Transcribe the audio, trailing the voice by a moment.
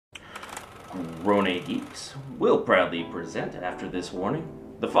Rone Geeks will proudly present after this warning.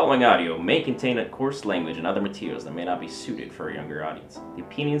 The following audio may contain coarse language and other materials that may not be suited for a younger audience. The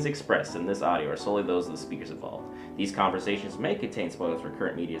opinions expressed in this audio are solely those of the speakers involved. These conversations may contain spoilers for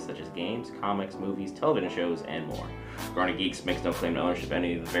current media such as games, comics, movies, television shows, and more. Rone Geeks makes no claim to ownership of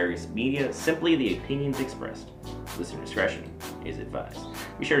any of the various media, simply the opinions expressed. Listener discretion is advised.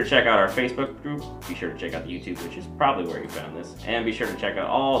 Be sure to check out our Facebook group, be sure to check out the YouTube, which is probably where you found this, and be sure to check out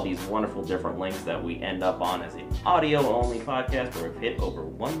all these wonderful different links that we end up on as an audio-only podcast where we've hit over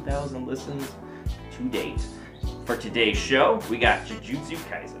 1,000 listens to date. For today's show, we got Jujutsu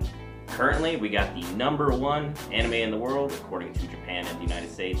Kaisen. Currently, we got the #1 anime in the world, according to Japan and the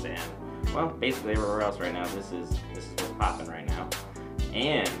United States, and, well, basically everywhere else right now. This is what's popping right now.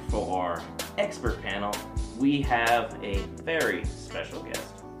 And for our expert panel, we have a very special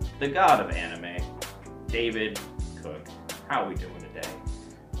guest, the god of anime, David Cook. How are we doing today?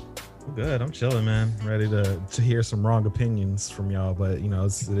 Good. I'm chilling, man. Ready to hear some wrong opinions from y'all, but you know,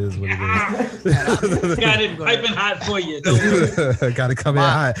 it is what it is. Got it piping hot for you. Got to come in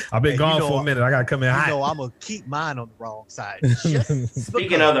hot. I've been gone for a minute. I got to come in hot. You know, I'm gonna keep mine on the wrong side.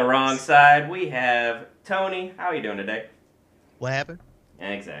 Speaking of the wrong side, we have Tony. How are you doing today? What happened?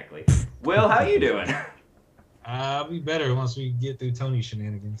 Exactly. Will, how you doing? I'll be better once we get through Tony's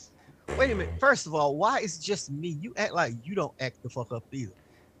shenanigans. Wait a minute. First of all, why is it just me? You act like you don't act the fuck up either.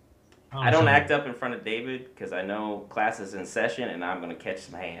 I don't act up in front of David because I know class is in session and I'm going to catch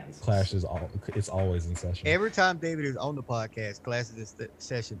some hands. Class is it's always in session. Every time David is on the podcast, class is in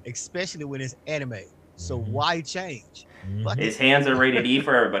session, especially when it's anime. So why change? His hands are rated E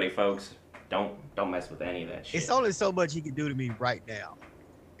for everybody, folks. Don't mess with any of that shit. It's only so much he can do to me right now.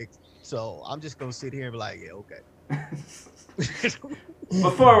 So I'm just going to sit here and be like, yeah, okay.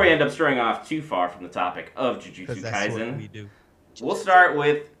 Before we end up straying off too far from the topic of Jujutsu Kaisen, we'll start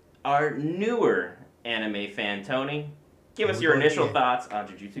with our newer anime fan, Tony. Give us your initial thoughts on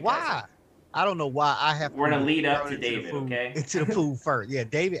Jujutsu Kaisen. Why? I don't know why I have We're going to lead up to David, okay? Into the pool first. Yeah,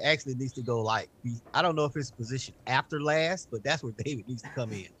 David actually needs to go I don't know if it's position after last, but that's where David needs to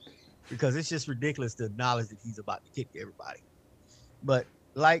come in. Because it's just ridiculous to acknowledge that he's about to kick everybody. But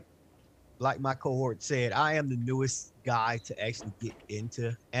like my cohort said, I am the newest guy to actually get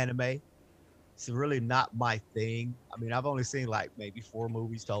into anime. It's really not my thing. I mean, I've only seen like maybe 4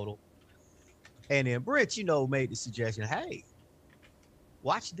 movies total. And then Brent, made the suggestion, hey,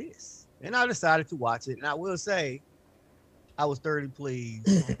 watch this. And I decided to watch it. And I will say, I was thoroughly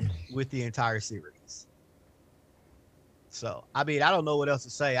pleased with the entire series. So, I mean, I don't know what else to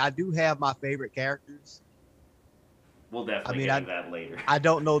say. I do have my favorite characters. We'll definitely get into that later. I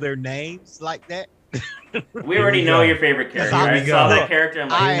don't know their names like that. We already know your favorite character. I saw that character. I'm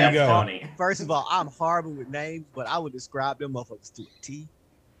like, that's funny. First of all, I'm horrible with names, but I would describe them motherfuckers to a T.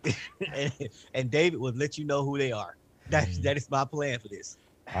 and David would let you know who they are. That is my plan for this.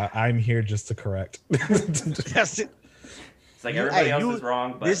 I'm here just to correct. That's it. It's like everybody else is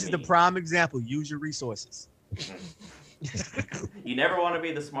wrong, but this is the prime example. Use your resources. You never want to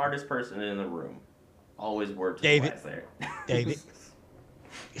be the smartest person in the room. Always word to David. There. David.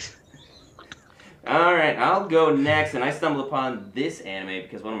 All right, I'll go next, and I stumbled upon this anime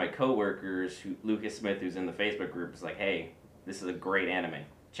because one of my coworkers, Lucas Smith, who's in the Facebook group, is like, "Hey, this is a great anime.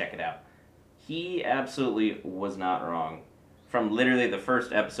 Check it out." He absolutely was not wrong. From literally the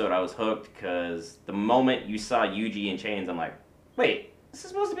first episode, I was hooked because the moment you saw Yuji in chains, I'm like, "Wait, this is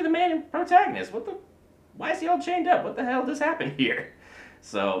supposed to be the main protagonist. Why is he all chained up? What the hell just happened here?"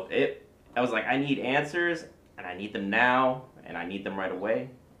 So I was like, I need answers, and I need them now, and I need them right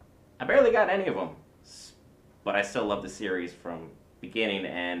away. I barely got any of them, but I still love the series from beginning to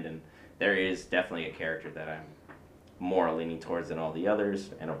end, and there is definitely a character that I'm more leaning towards than all the others,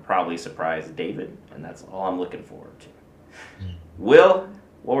 and it'll probably surprise David, and that's all I'm looking forward to. Will,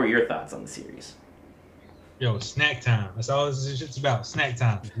 what were your thoughts on the series? Yo, snack time. That's all this shit's about. Snack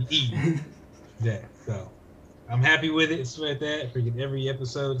time. We eat. Yeah, so I'm happy with it. It's like that. Freaking every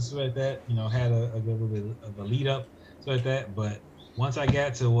episode is like that. Had a good little bit of a lead up. It's like that, but once I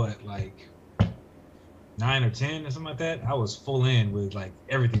got to 9 or 10 or something like that, I was full in with like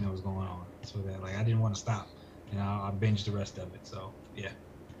everything that was going on. So that I didn't want to stop. I binged the rest of it. So yeah,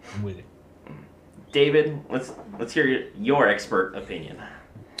 I'm with it. David, let's hear your expert opinion.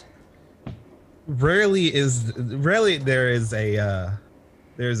 Rarely there's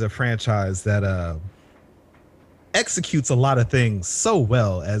a franchise that executes a lot of things so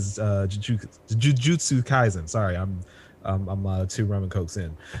well as Jujutsu Kaisen. Sorry, I'm 2 rum and cokes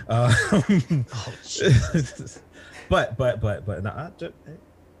in. But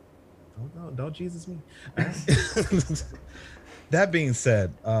don't Jesus me. That being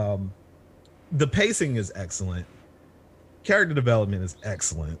said, the pacing is excellent. Character development is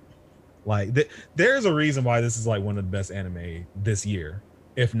excellent. Like there's a reason why this is like one of the best anime this year,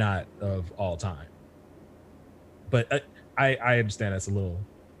 if not of all time. But I understand that's a little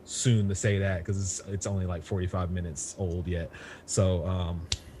soon to say that because it's only like 45 minutes old yet. So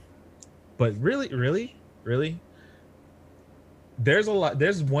but really there's a lot.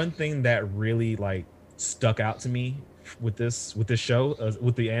 There's one thing that really like stuck out to me with this show,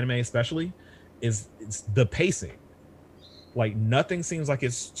 with the anime especially, is it's the pacing. Like nothing seems like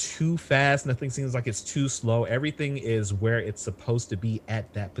it's too fast, nothing seems like it's too slow. Everything is where it's supposed to be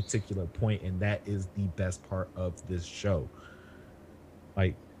at that particular point, and that is the best part of this show.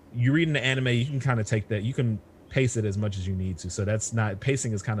 Like you read in the anime, you can kind of take that, you can pace it as much as you need to. So that's not,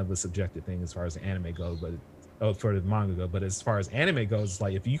 pacing is kind of a subjective thing as far as the anime goes, but for the manga go. But as far as anime goes, it's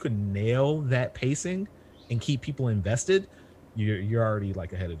like if you can nail that pacing and keep people invested, you're already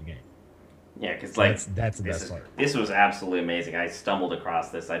like ahead of the game. Yeah, because like that's the best part. This was absolutely amazing. I stumbled across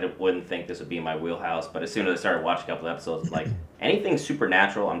this. I wouldn't think this would be in my wheelhouse, but as soon as I started watching a couple of episodes, like anything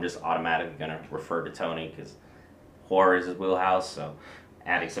supernatural, I'm just automatically gonna refer to Tony because horror is his wheelhouse. So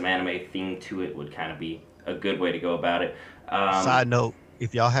adding some anime theme to it would kind of be a good way to go about it. Side note: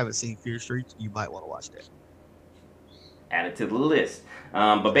 if y'all haven't seen Fear Street, you might want to watch that. Add it to the list.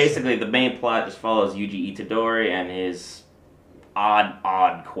 But basically, the main plot just follows Yuji Itadori and his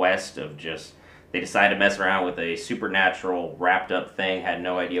odd quest of just, they decide to mess around with a supernatural wrapped up thing, had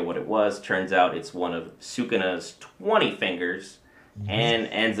no idea what it was. Turns out it's one of Sukuna's 20 fingers, and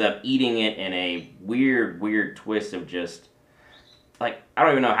ends up eating it in a weird twist of just, like, I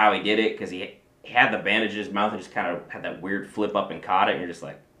don't even know how he did it, because he had the bandage in his mouth and just kind of had that weird flip up and caught it, and you're just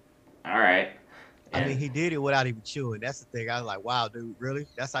like, all right. I mean, he did it without even chewing. That's the thing. I was like, wow, dude, really?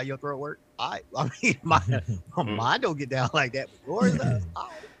 That's how your throat works? I mean, mine don't get down like that, but yours does.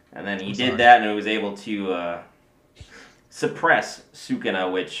 And then he did that, and he was able to suppress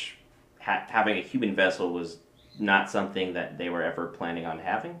Sukuna, which having a human vessel was not something that they were ever planning on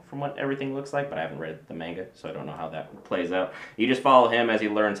having, from what everything looks like. But I haven't read the manga, so I don't know how that plays out. You just follow him as he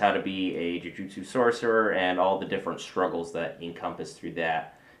learns how to be a Jujutsu sorcerer and all the different struggles that encompass through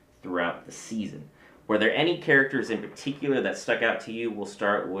that throughout the season. Were there any characters in particular that stuck out to you? We'll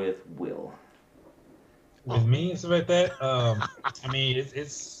start with Will. With me and stuff like that, I mean,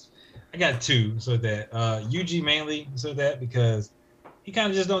 it's I got two, so that Yuji mainly, so that because he kind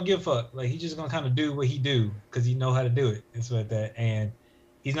of just don't give a fuck. Like, he's just gonna kind of do what he do because he know how to do it and stuff like that. And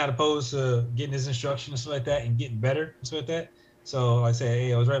he's not opposed to getting his instruction and stuff like that and getting better and stuff like that. So like I said,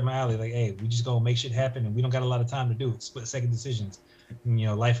 hey, I was right in my alley. Like, hey, we just gonna make shit happen, and we don't got a lot of time to do it. Split second decisions,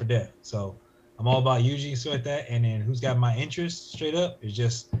 life or death. So I'm all about Yuji and stuff like that. And then who's got my interest straight up is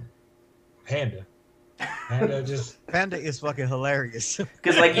just Panda. Panda is fucking hilarious.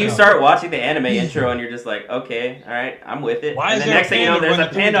 Because like you start watching the anime intro and you're just like, okay, all right, I'm with it. And the next thing you know, there's a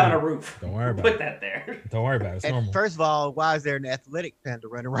panda on a roof. Don't worry about it. Put that there. Don't worry about it. It's normal. First of all, why is there an athletic panda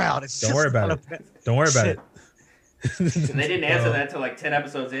running around? Don't worry about it. Don't worry about it. And they didn't answer that until like 10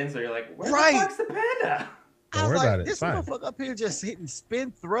 episodes in, so you're like, where the fuck's the panda? Don't worry about it. This motherfucker up here just hitting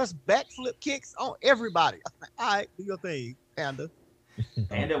spin, thrust, backflip kicks on everybody. I'm like, all right, do your thing, Panda.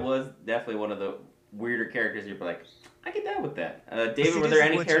 Panda was definitely one of the weirder characters. You're like, I get down with that. David, were there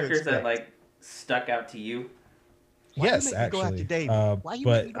any characters that like stuck out to you? Yes, actually.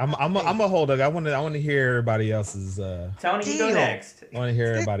 But I'm a hold up. I want to hear everybody else's. Tony, you go next. I want to hear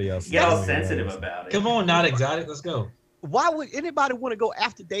everybody else. Get all sensitive about it. Come on, not exotic. Let's go. Why would anybody want to go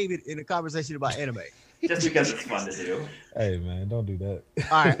after David in a conversation about anime? Just because it's fun to do. Hey man, don't do that.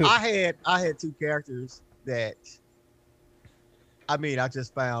 All right, I had two characters that, I mean, I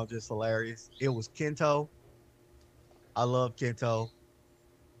just found just hilarious. It was Kento. I love Kento.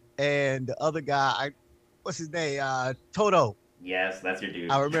 And the other guy, what's his name? Toto. Yes, that's your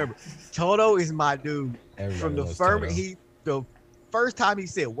dude. I remember. Toto is my dude. Everybody From the first time he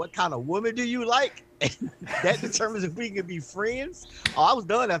said, "What kind of woman do you like?" And that determines if we can be friends. Oh, I was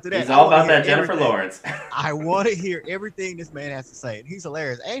done after that. He's all about that Jennifer Lawrence. I want to hear everything this man has to say. And he's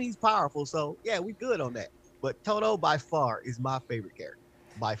hilarious and he's powerful. So yeah, we good on that. But Toto by far is my favorite character.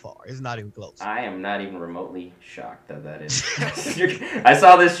 By far. It's not even close. I am not even remotely shocked that is. I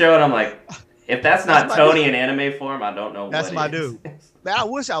saw this show and I'm like, if that's not Tony in anime form, I don't know what That's my is. dude. Man, I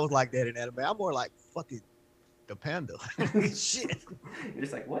wish I was like that in anime. I'm more like fucking the panda. Shit. You're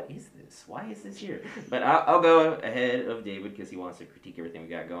just like, what is this? Why is this here? But I'll go ahead of David because he wants to critique everything we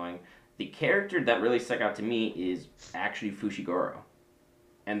got going. The character that really stuck out to me is actually Fushiguro.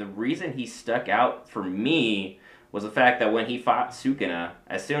 And the reason he stuck out for me was the fact that when he fought Sukuna,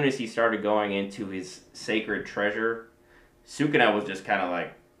 as soon as he started going into his sacred treasure, Sukuna was just kind of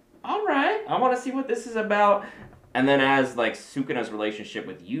like, all right, I want to see what this is about. And then as like Sukuna's relationship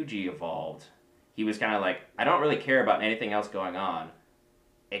with Yuji evolved, he was kind of like, I don't really care about anything else going on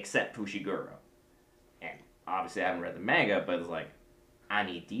except Fushiguro. And obviously I haven't read the manga, but it's like, I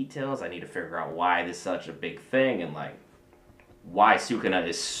need details. I need to figure out why this is such a big thing and like why Sukuna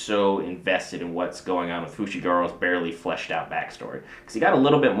is so invested in what's going on with Fushiguro's barely fleshed out backstory. Because he got a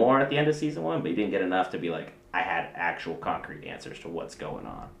little bit more at the end of season 1, but he didn't get enough to be like, I had actual concrete answers to what's going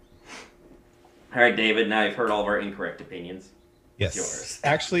on. All right, David, now you've heard all of our incorrect opinions. Yes. Yours.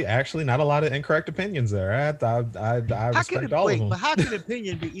 Actually, not a lot of incorrect opinions there. I respect all of them. But how can an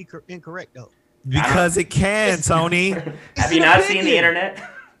opinion be incorrect though? Because it can, Tony. Have you not seen the internet?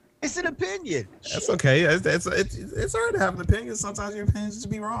 It's an opinion. That's okay. It's all right to have an opinion. Sometimes your opinions just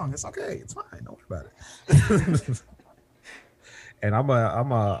be wrong. It's okay. It's fine. Don't worry about it. And I'm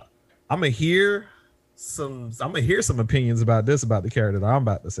gonna hear some opinions about the character that I'm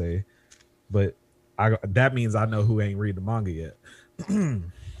about to say, but that means I know who ain't read the manga yet.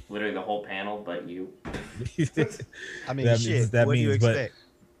 Literally the whole panel, but you. I mean, that shit. That what means, do you expect?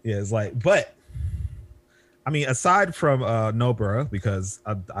 Yeah, it's like, but I mean, aside from Nobara, because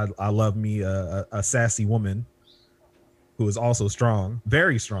I love me a sassy woman who is also strong,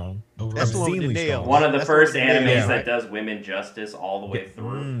 very strong. That's the one with the obscenely nail. strong. One of the That's first what it is, animes right? that does women justice all the way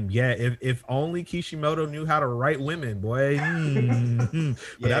through. Yeah, if only Kishimoto knew how to write women, boy.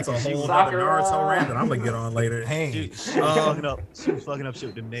 But that's a whole other Naruto rant that I'm gonna get on later. Hey, She was fucking up shit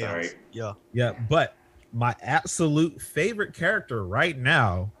with them nails. Sorry. Yeah. but my absolute favorite character right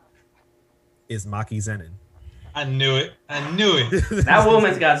now is Maki Zenin. I knew it. That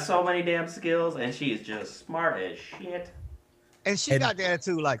woman's got so many damn skills, and she is just smart as shit. And she got the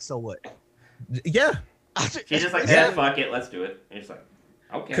attitude like, so what? Yeah. She's just like, yeah, fuck it, let's do it. And she's like,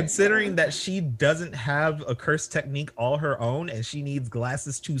 okay. Considering that she doesn't have a curse technique all her own, and she needs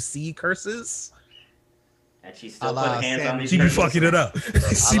glasses to see curses, and she still put hands on these. she be curses. fucking it up.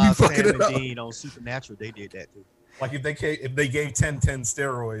 She be fucking it up. Dean on Supernatural, they did that too. Like if they gave 10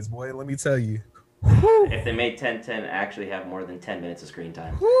 steroids, boy, let me tell you. If they made 10-10 actually have more than 10 minutes of screen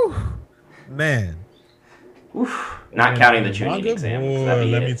time. Whew. Man. Oof. Not counting the Chunin exam. Boy,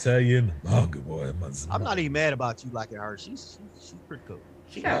 let me tell you, manga boy. I'm not even mad about you liking her. She's pretty cool.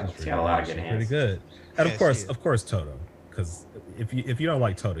 She got a lot of good hands. Pretty good. And Yeah, of course, Toto. Because if you don't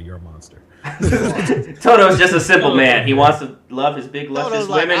like Toto, you're a monster. Toto's just a simple man. He wants to love his big luscious Toto's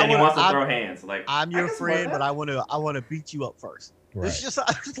like, women, and he wants to throw hands. Like I'm your can support friend, that. but I want to beat you up first. Right. It's just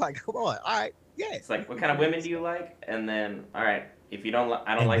like, come on, all right, yeah. It's like, what kind of women do you like? And then, all right, if you don't,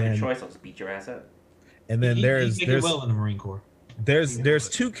 I don't like your choice. I'll just beat your ass up. And then He there's did well in the Marine Corps. there's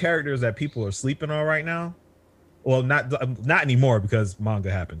two characters that people are sleeping on right now. Well, not anymore because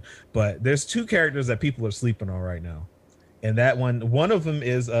manga happened. But there's two characters that people are sleeping on right now, and that one of them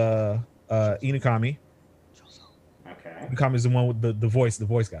is Inukami. Okay. Inukami is the one with the voice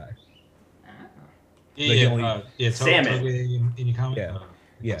guy. Salmon. In your comment. Yeah.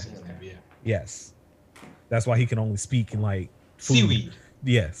 Yeah. Yeah. Yes, that's why he can only speak in like food. Seaweed.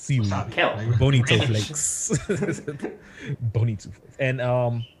 Yeah, seaweed. Kelp. Bonito flakes. Bonito flakes. And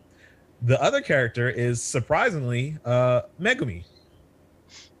the other character is surprisingly Megumi.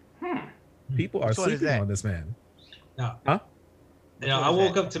 People are Which one is sleeping that? on this man. No. Huh? Yeah, I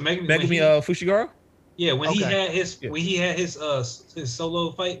woke up to Megumi. Megumi Fushiguro? Yeah, when he Okay. had his Yeah. his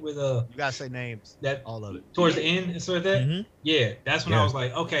solo fight with You gotta say names. that All of it. towards the end and sort of that. Mhm. Yeah, that's when Yeah. I was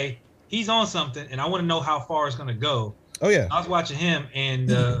like, okay, he's on something, and I want to know how far it's gonna go. Oh yeah. I was watching him, and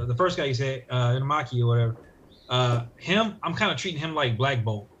the first guy you said, Inamaki or whatever, him, I'm kind of treating him like Black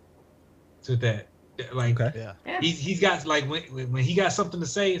Bolt. To that, like, Okay. Yeah. he's got like when he got something to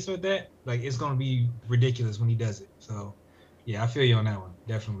say and sort of that, like it's gonna be ridiculous when he does it. So, yeah, I feel you on that one,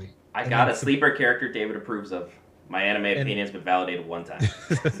 definitely. I got a sleeper character David approves of. My anime opinion's been validated one time.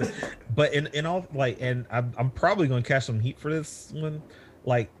 But in all like, and I'm probably gonna catch some heat for this one.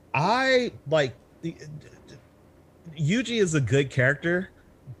 Like I like Yuji is a good character,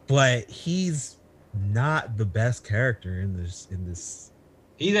 but he's not the best character in this.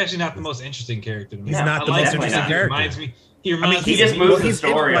 He's actually not the most interesting character to me. He's not the I like most him. interesting He character. reminds me. He reminds He me. just moves the he's in,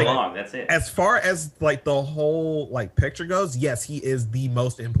 story like, along. That's it. As far as like the whole like picture goes, yes, he is the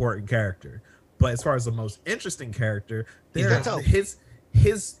most important character. But as far as the most interesting character, He's there's not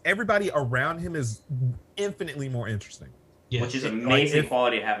his everybody around him is infinitely more interesting. Yes. Which is amazing if-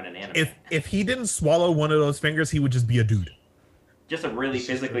 quality to have in an anime. If he didn't swallow one of those fingers, he would just be a dude. Just a really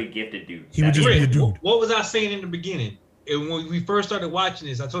physically gifted dude. He would just Rick, be a dude. what was I saying in the beginning? And when we first started watching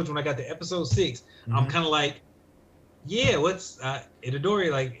this, I told you when I got to episode 6, I'm Mhm. kind of like, yeah, what's Itadori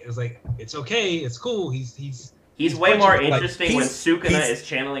like? It's like it's okay, it's cool. He's He's way more like, interesting when Sukuna is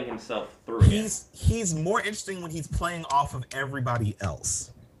channeling himself through him. He's more interesting when he's playing off of everybody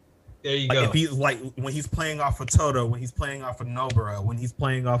else. There you Like go. if he's like when he's playing off of Toto, when he's playing off of Nobara, when he's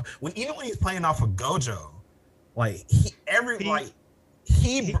playing off when he's playing off of Gojo, like he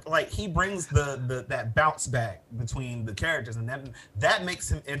brings the that bounce back between the characters, and that makes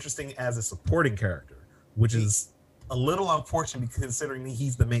him interesting as a supporting character, which is a little unfortunate considering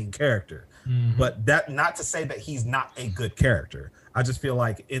he's the main character. Mm-hmm. But that not to say that he's not a good character. I just feel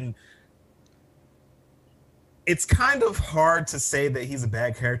like it's kind of hard to say that he's a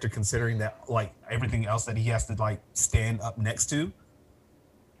bad character considering that like everything else that he has to like stand up next to.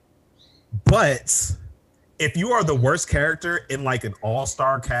 But if you are the worst character in like an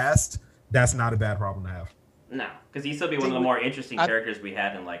all-star cast, that's not a bad problem to have. No, because he'd still be one of the more interesting characters we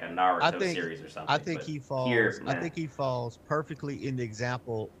had in like a Naruto series or something. I think he falls. I think he falls perfectly in the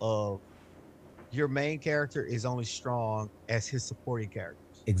example of your main character is only strong as his supporting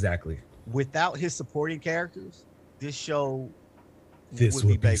characters. Exactly. Without his supporting characters, this show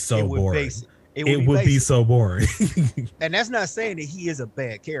would be so boring. It would be so boring. And that's not saying that he is a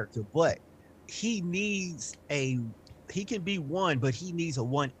bad character, but he can be 1, but he needs a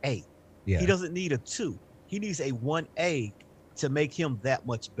 1A. Yeah. He doesn't need a 2. He needs a 1A to make him that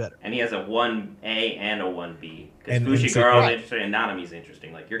much better. And he has a 1A and a 1B. Because Fushiguro is interesting and Nanami's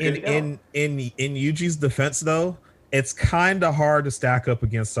interesting. Like, you're good to go. In Yuji's defense, though, it's kind of hard to stack up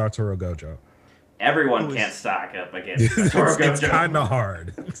against Satoru Gojo. Everyone can't stack up against Satoru Gojo. It's kind of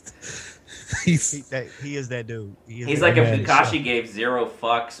hard. He is that dude. He's like if Kakashi gave 0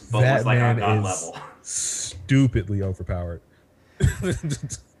 fucks, but was like on God level. Stupidly overpowered.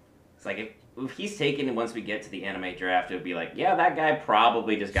 It's like if he's taken it once we get to the anime draft, it would be like, yeah, that guy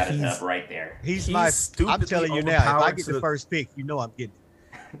probably just got a dub right there. I'm telling you now, if I get the first pick, you know I'm getting it.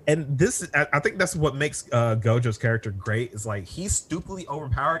 And I think that's what makes Gojo's character great. Is like he's stupidly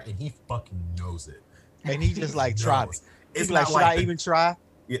overpowered and he fucking knows it. And he just like try me. It's like, should I even try?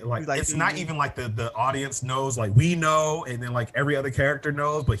 Yeah, like it's not even like the audience knows, like we know, and then like every other character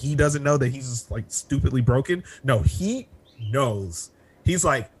knows, but he doesn't know that he's just like stupidly broken. No, he knows. He's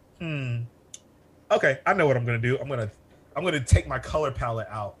like, okay, I know what I'm gonna do. I'm gonna take my color palette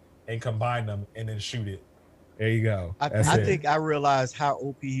out and combine them and then shoot it. There you go. I think I realized how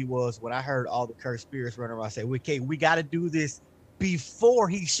OP he was when I heard all the cursed spirits running around say, okay, we got to do this before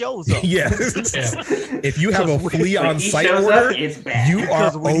he shows up. Yeah. If you have a flea on site order, it's bad. You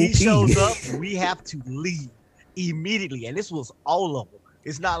are when OP. he shows up, we have to leave immediately. And this was all of them.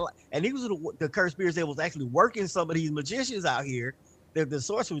 It's not like, and these were the cursed spirits that was actually working some of these magicians out here. The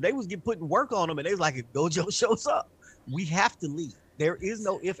sorcerers, they was putting work on them, and they was like, if Gojo shows up, we have to leave. There is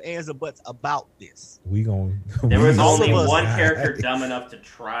no ifs, ands, or buts about this. There was only one character dumb enough to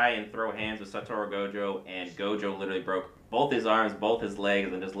try and throw hands with Satoru Gojo, and Gojo literally broke both his arms, both his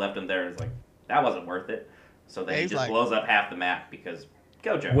legs, and just left him there. And it's like, that wasn't worth it. So then he just blows up half the map because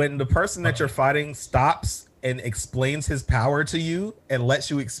Gojo. When the person that you're fighting stops and explains his power to you and lets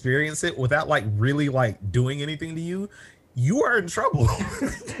you experience it without like really like doing anything to you, you are in trouble.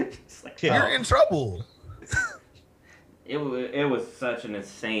 You're in trouble. It was such an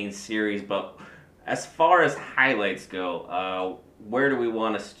insane series, but as far as highlights go, where do we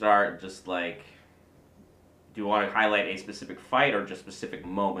want to start? Just like, do you want to highlight a specific fight or just specific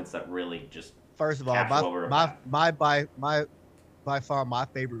moments that really just? First of all, by far my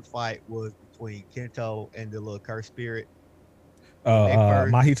favorite fight was between Kento and the little cursed spirit.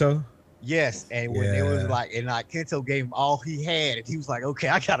 Mahito. Yes, and when it was like, Kento gave him all he had, and he was like, "Okay,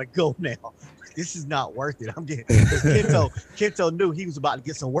 I gotta go now. This is not worth it. I'm getting." Kento knew he was about to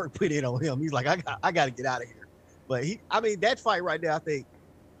get some work put in on him. He's like, "I gotta get out of here." But that fight right there, I think,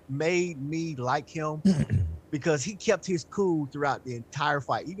 made me like him because he kept his cool throughout the entire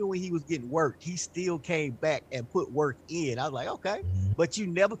fight. Even when he was getting worked, he still came back and put work in. I was like, okay, but you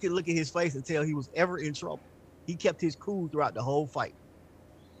never could look at his face and tell he was ever in trouble. He kept his cool throughout the whole fight.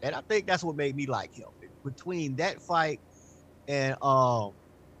 And I think that's what made me like him. Between that fight and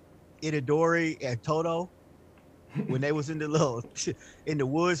Itadori and Toto, when they was in the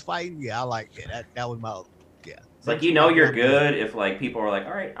woods fighting, I like it. That was my It's like, you're good if like people are like,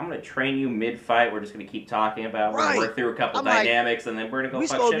 all right, I'm gonna train you mid-fight. We're just gonna keep talking about. We're gonna work through a couple dynamics, and then we're gonna go. We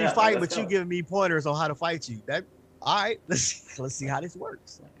fuck supposed shit to be up. fighting, but you giving me pointers on how to fight you. All right, let's see how this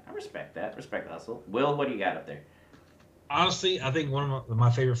works. I respect that. Respect hustle. Will, what do you got up there? Honestly, I think one of my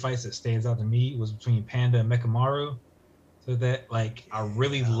favorite fights that stands out to me was between Panda and Mekamaru. So that I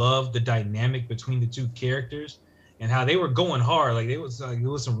really loved the dynamic between the two characters and how they were going hard. Like there was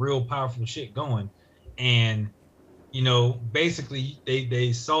some real powerful shit going. And you know, basically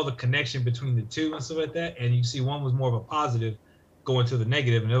they saw the connection between the two and stuff like that, and you see one was more of a positive going to the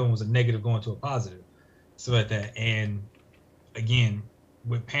negative, and the other one was a negative going to a positive, stuff like that. And again,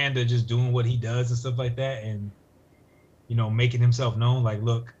 with Panda just doing what he does and stuff like that, and you know, making himself known, like,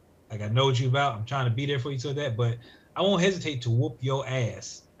 look, like I know what you about. I'm trying to be there for you, so that, but I won't hesitate to whoop your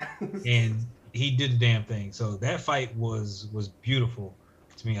ass. And he did the damn thing. So that fight was beautiful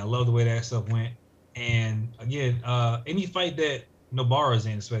to me. I love the way that stuff went. And again, any fight that Nobara's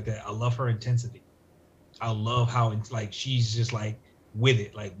in, stuff like that, I love her intensity. I love how it's like she's just like with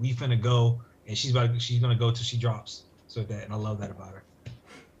it. Like we finna go, and she's gonna go till she drops. So that, and I love that about her.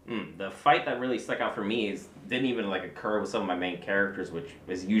 The fight that really stuck out for me didn't even like occur with some of my main characters, which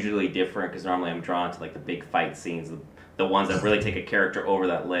is usually different because normally I'm drawn to like the big fight scenes, the ones that really take a character over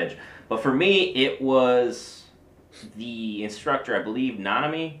that ledge. But for me, it was the instructor, I believe,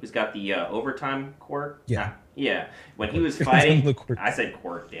 Nanami, who's got the overtime quirk. Yeah. Yeah. When he was fighting, I said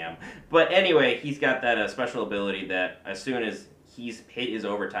quirk, damn. But anyway, he's got that special ability that as soon as he's hit his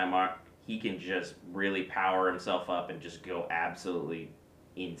overtime mark, he can just really power himself up and just go absolutely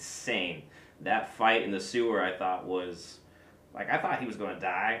insane. That fight in the sewer, I thought was like, I thought he was going to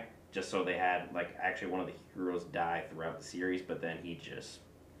die just so they had like actually one of the heroes die throughout the series, but then he just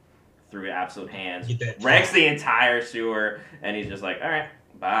threw absolute hands, wrecks the entire sewer, and he's just like, all right,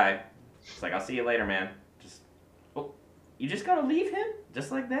 bye. It's like, I'll see you later, man. Just, oh, you just gotta leave him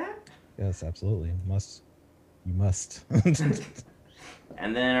just like that? Yes, absolutely. You must.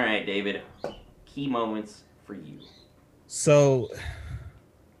 And then, all right, David, key moments for you. So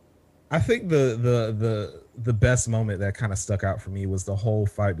I think the best moment that kind of stuck out for me was the whole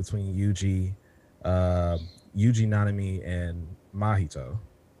fight between Yuji Nanami and Mahito.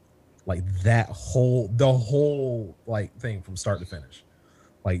 Like the whole like thing from start to finish.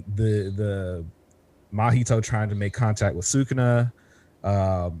 Like the Mahito trying to make contact with Sukuna.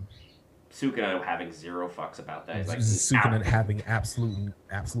 Sukuna having zero fucks about that. He's like, Sukuna having absolutely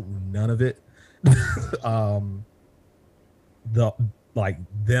none of it.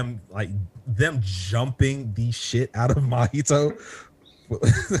 Them jumping the shit out of Mahito.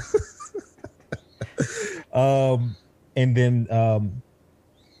 And then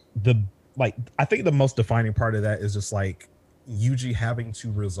I think the most defining part of that is just like Yuji having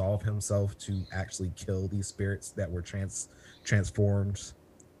to resolve himself to actually kill these spirits that were transformed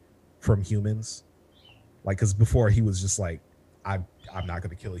from humans. Like, because before he was just like, I'm not going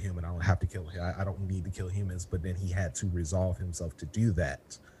to kill a human. I don't have to kill him. I don't need to kill humans. But then he had to resolve himself to do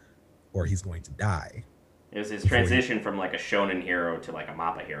that, or he's going to die. It was his transition from like a shonen hero to like a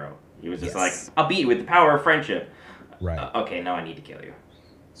mappa hero. He was just like, I'll beat you with the power of friendship. Right. Okay, now I need to kill you.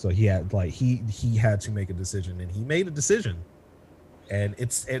 So he had like he had to make a decision, and he made a decision. And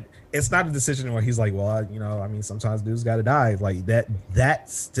it's not a decision where he's like, well, I mean, sometimes dudes got to die. Like that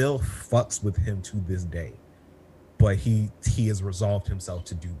still fucks with him to this day. But he has resolved himself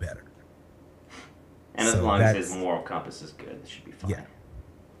to do better. And as long as his moral compass is good, it should be fine.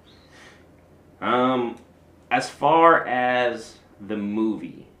 Yeah. As far as the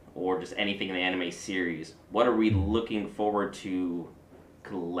movie or just anything in the anime series, what are we looking forward to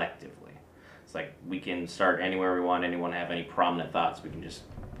collectively? It's like we can start anywhere we want. Anyone have any prominent thoughts? We can just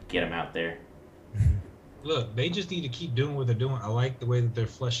get them out there. Look, they just need to keep doing what they're doing. I like the way that they're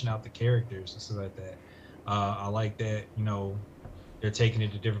fleshing out the characters and stuff like that. I like that, they're taking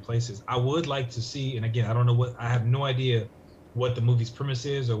it to different places. I would like to see, and again, I have no idea what the movie's premise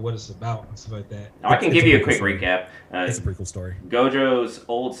is or what it's about and stuff like that. I can give you a quick recap. It's a pretty cool story. Gojo's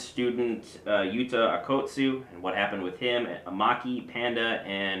old student, Yuta Akotsu, and what happened with him, Amaki, Panda,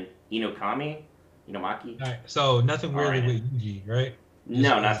 and Inomaki. All right, so nothing really with Yuji, right?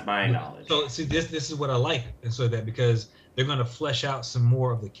 No, not to my knowledge. So see, this is what I like, and so that because they're going to flesh out some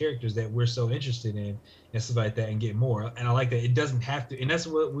more of the characters that we're so interested in and stuff like that, and get more. And I like that it doesn't have to, and that's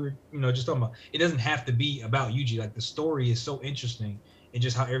what we're just talking about. It doesn't have to be about Yuji. Like the story is so interesting and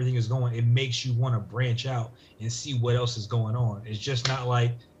just how everything is going. It makes you want to branch out and see what else is going on. It's just not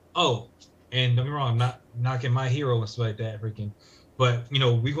like, oh, and don't get me wrong, I'm not knocking my hero and stuff like that, freaking. But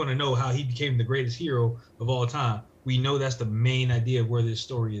we're going to know how he became the greatest hero of all time. We know that's the main idea of where this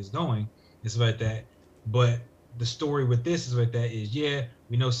story is going. It's like that. But the story with this is like that is,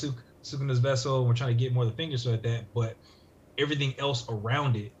 we know Sukuna's vessel, and we're trying to get more of the fingers like that, but everything else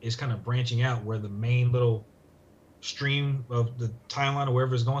around it is kind of branching out where the main little stream of the timeline or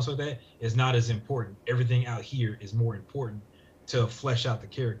wherever it's going so that is not as important. Everything out here is more important to flesh out the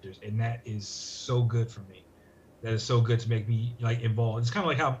characters, and that is so good for me. That is so good to make me like involved. It's kind of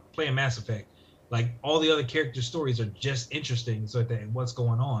like how playing Mass Effect. Like all the other character stories are just interesting, so that and what's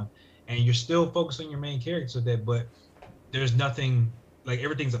going on, and you're still focused on your main characters with that, but there's nothing like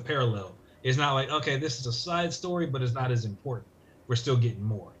everything's a parallel. It's not like, okay, this is a side story, but it's not as important. We're still getting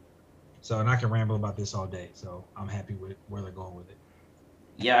more. So, and I can ramble about this all day. So I'm happy with where they're going with it.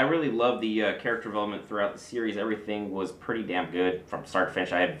 Yeah, I really love the character development throughout the series. Everything was pretty damn good from start to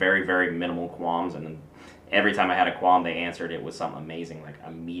finish. I had very, very minimal qualms, and then every time I had a qualm, they answered it with something amazing, like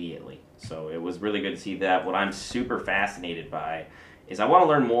immediately. So it was really good to see that. What I'm super fascinated by is I want to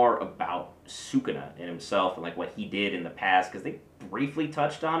learn more about Sukuna and himself and like what he did in the past, because they briefly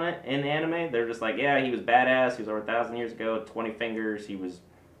touched on it in anime. They're just like, yeah, he was badass. He was over 1,000 years ago, 20 fingers. He was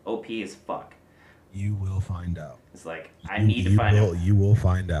OP as fuck. You will find out. It's like, I need to find out. You will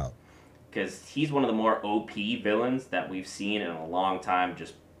find out. Because he's one of the more OP villains that we've seen in a long time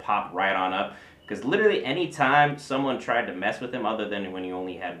just pop right on up. Because literally any time someone tried to mess with him, other than when he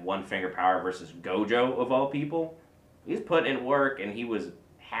only had one finger power versus Gojo of all people, he's put in work and he was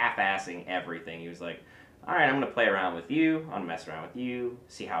half-assing everything. He was like, all right, I'm going to play around with you. I'm going to mess around with you,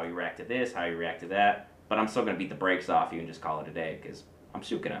 see how you react to this, how you react to that. But I'm still going to beat the brakes off you and just call it a day because I'm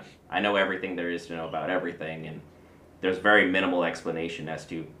Sukuna. I know everything there is to know about everything, and there's very minimal explanation as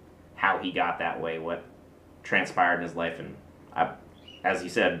to how he got that way, what transpired in his life, and as you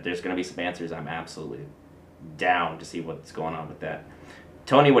said, there's going to be some answers. I'm absolutely down to see what's going on with that.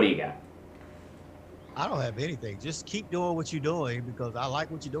 Tony, what do you got? I don't have anything. Just keep doing what you're doing because I like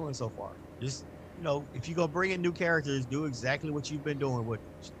what you're doing so far. Just, if you're going to bring in new characters, do exactly what you've been doing.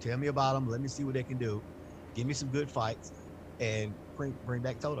 Tell me about them. Let me see what they can do. Give me some good fights and bring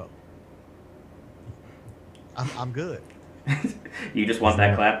back Toto. I'm good. You just want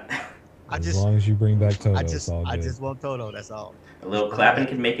that clap? As long as you bring back Toto, it's all good. I just want Toto, that's all. A little clapping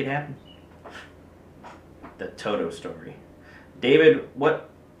can make it happen. The Toto story. David,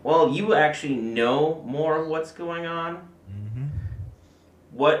 you actually know more of what's going on. Mm-hmm.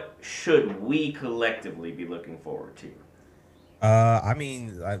 What should we collectively be looking forward to?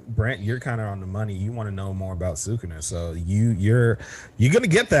 Brent, you're kind of on the money. You want to know more about Sukuna, so you're gonna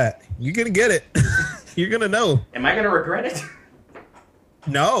get that. You're gonna get it. You're gonna know. Am I gonna regret it?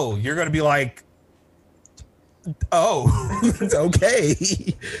 No, you're gonna be like, oh, it's okay.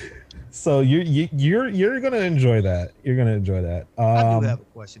 So you're gonna enjoy that. You're gonna enjoy that. I do have a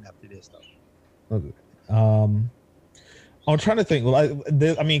question after this though. Okay. I'm trying to think.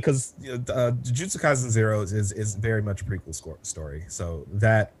 Because Jujutsu Kaisen 0 is very much a prequel story, so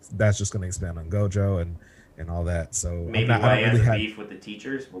that's just going to expand on Gojo and all that. So maybe why he has a beef with the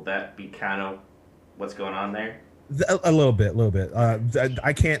teachers. Will that be kind of what's going on there? A little bit.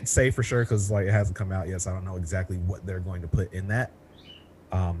 I can't say for sure because it hasn't come out yet, so I don't know exactly what they're going to put in that.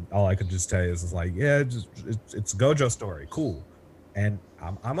 All I could just tell you is it's a Gojo story, cool, and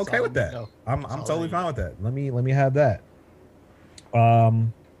I'm okay with that. I'm totally fine with that. Let me have that.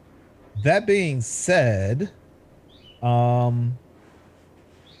 That being said, let's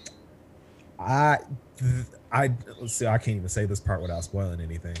see. I can't even say this part without spoiling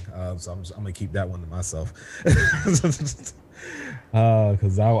anything. So I'm gonna keep that one to myself.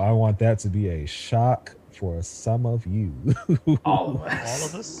 Because I want that to be a shock for some of you. All of us. All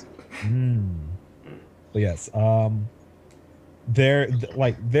of us. But yes. They're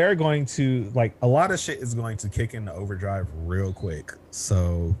going to a lot of shit is going to kick into overdrive real quick.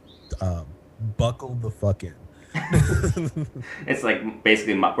 So buckle the fuck in. It's like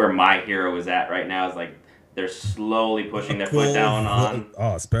basically where My Hero is at right now. Is like they're slowly pushing their foot down on.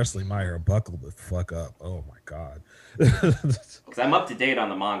 Oh, especially My Hero. Buckle the fuck up. Oh my god. Because I'm up to date on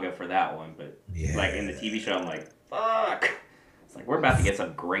the manga for that one, but yeah. In the TV show, I'm like, fuck. It's like we're about to get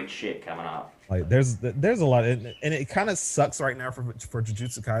some great shit coming up. There's a lot, and it kind of sucks right now for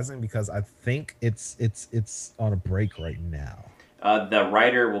Jujutsu Kaisen because I think it's on a break right now. The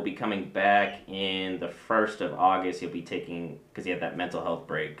writer will be coming back in the 1st of August. He'll be taking because he had that mental health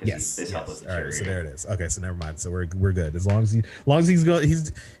break. Yes. Health was all right, so there it is. Okay, so never mind. So we're good as long as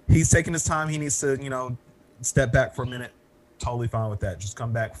he's taking his time. He needs to step back for a minute. Totally fine with that. Just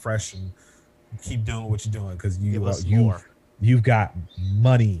come back fresh and keep doing what you're doing because you've got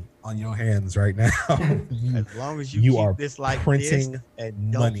money on your hands right now. As long as you keep this like printing this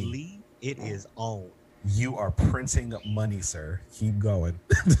and don't leave, it is on. You are printing money, sir. Keep going.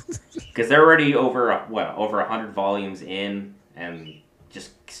 Because they're already over 100 volumes in and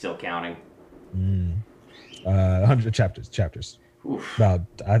just still counting. 100 chapters. Oof. About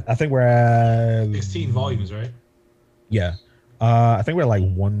I think we're at 16 volumes, right? Yeah. I think we're like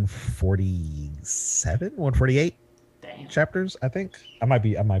 147, 148 chapters. I think I might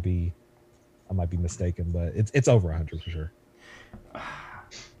be mistaken, but it's over 100 for sure.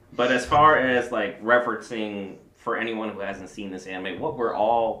 But as far as like referencing for anyone who hasn't seen this anime, what we're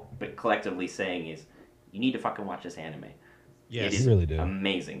all collectively saying is, you need to fucking watch this anime. Yes, It is you really do.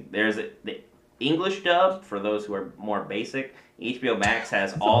 amazing. There's the English dub for those who are more basic. HBO Max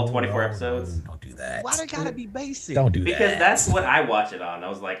has all 24 episodes. Don't do that. Why they gotta be basic? Don't do Because that. that's what I watch it on. I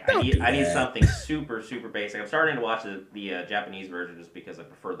was like, Don't do I need that. something super, super basic. I'm starting to watch the Japanese version just because I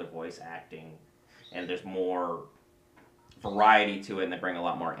prefer the voice acting, and there's more variety to it, and they bring a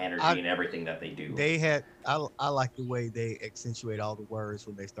lot more energy in everything that they do. I like the way they accentuate all the words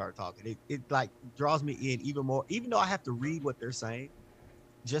when they start talking. It like draws me in even more, even though I have to read what they're saying.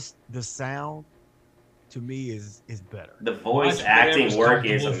 Just the sound to me is better. The voice Watch acting whatever's work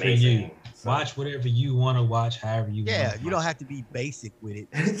is comfortable for amazing. you. Watch whatever you want to watch, however you want. Yeah, to you don't watch. have to be basic with it.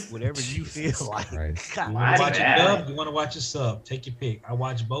 Just whatever you feel Jesus like. Christ. God, You want to watch bad. a dub? You want to watch a sub? Take your pick. I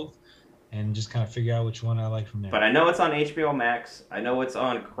watch both, and just kind of figure out which one I like from there. But I know it's on HBO Max. I know it's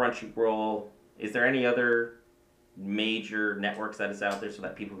on Crunchyroll. Is there any other major networks that is out there so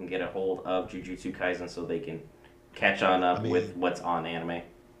that people can get a hold of Jujutsu Kaisen so they can catch on up with what's on anime?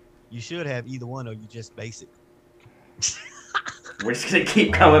 you should have either one, or you just basic. We're just gonna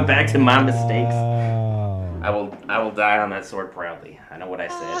keep coming back to my mistakes. Oh. I will die on that sword proudly. I know what I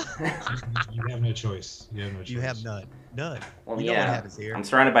said. You have no choice. You have no choice. You have none. None. Well, you know yeah. what happens here. I'm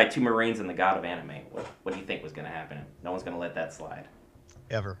surrounded by 2 Marines and the god of anime. What do you think was gonna happen? No one's gonna let that slide.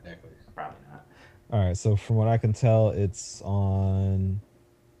 Ever. Exactly. Probably not. All right, so from what I can tell, it's on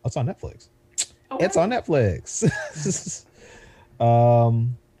Netflix. Oh, It's on Netflix.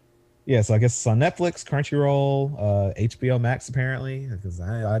 Yeah, so I guess it's on Netflix, Crunchyroll, HBO Max apparently, because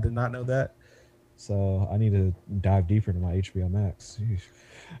I did not know that. So I need to dive deeper into my HBO Max.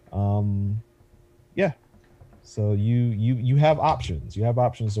 Yeah. So you have options. You have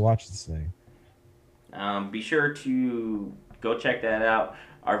options to watch this thing. Be sure to go check that out.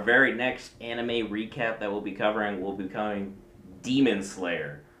 Our very next anime recap that we'll be covering will be coming Demon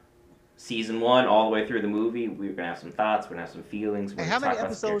Slayer. Season 1 all the way through the movie. We're going to have some thoughts. We're going to have some feelings. Hey, how many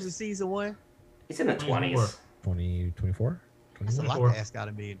episodes is season 1? It's in the 20s. 2024? That's a lot to ask out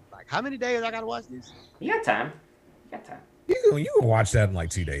of me. Like, how many days I gotta watch this? You got time. You can watch that in like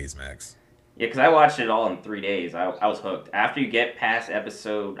 2 days, Max. Yeah, because I watched it all in 3 days. I was hooked. After you get past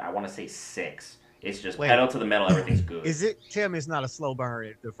episode, I want to say 6, it's just pedal to the metal. Everything's good. Is it? Tell me it's not a slow burn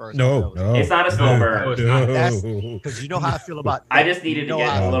at the first. No. It's not a slow burn. No, it's not. That's because you know how I feel about. I just needed to get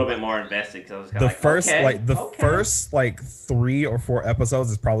how- a little bit more invested because I was kind The of like, first okay. first 3 or 4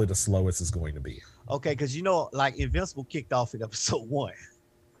 episodes is probably the slowest it's going to be. Okay, because you know, like Invincible kicked off in episode 1.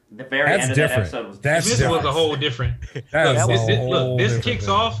 The very That's end of different. that episode was That's This different. was a whole different. That Look, is a whole this different kicks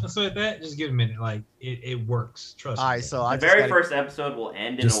thing. off and so like that. Just give it a minute. Like it works. Trust me. All right, so I the just very gotta- first episode will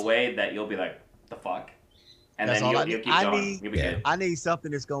end in Just- a way that you'll be like, the fuck? And That's then all you'll I need. keep I going. need- You'll be Yeah. good. I need something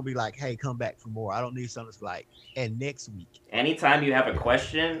that's gonna be like, hey, come back for more. I don't need something that's like, and next week. Anytime you have a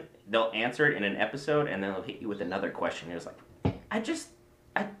question, they'll answer it in an episode, and then they'll hit you with another question. You're just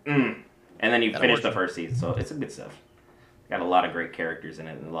like, and then you That'll finish work the for first season. So it's a good stuff. Got a lot of great characters in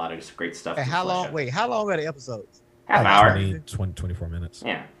it, and a lot of great stuff. And to how flesh long? out. Wait, how long are the episodes? Half Like hour. 24 minutes.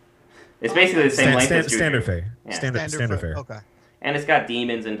 Yeah, it's basically the same length as Juju. Standard fare. Yeah. Standard fare. Okay. And it's got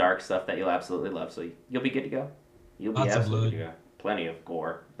demons and dark stuff that you'll absolutely love. So you'll be good to go. You'll be Lots of absolutely good blood. to go. Plenty of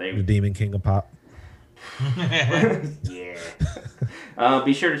gore. The They Demon King of Pop. yeah.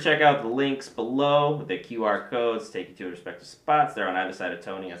 Be sure to check out the links below. The QR codes take you to respective spots. They're on either side of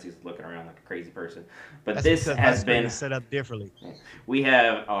Tony as he's looking around like a crazy person. But That's this because my has screen been. is set up differently. We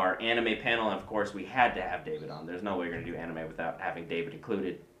have our anime panel, and of course, we had to have David on. There's no way we're going to do anime without having David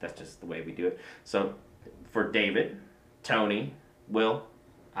included. That's just the way we do it. So, for David, Tony, Will,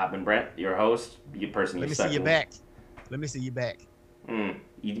 I've been Brent, your host, you person Let you me stuck see your with. back. Let me see your back. You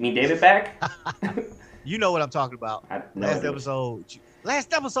mean David back? You know what I'm talking about. No Last idea. episode.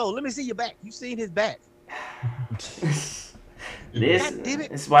 Let me see your back. You seen his back. This God damn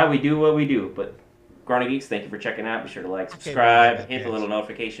it. is why we do what we do. But Growny Geeks, thank you for checking out. Be sure to like, can't subscribe, believe that, hit the guys. little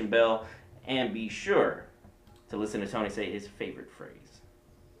notification bell, and be sure to listen to Tony say his favorite phrase.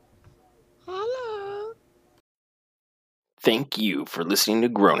 Hello. Thank you for listening to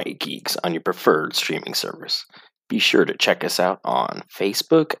Growny Geeks on your preferred streaming service. Be sure to check us out on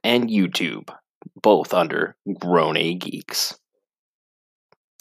Facebook and YouTube, both under Growny Geeks.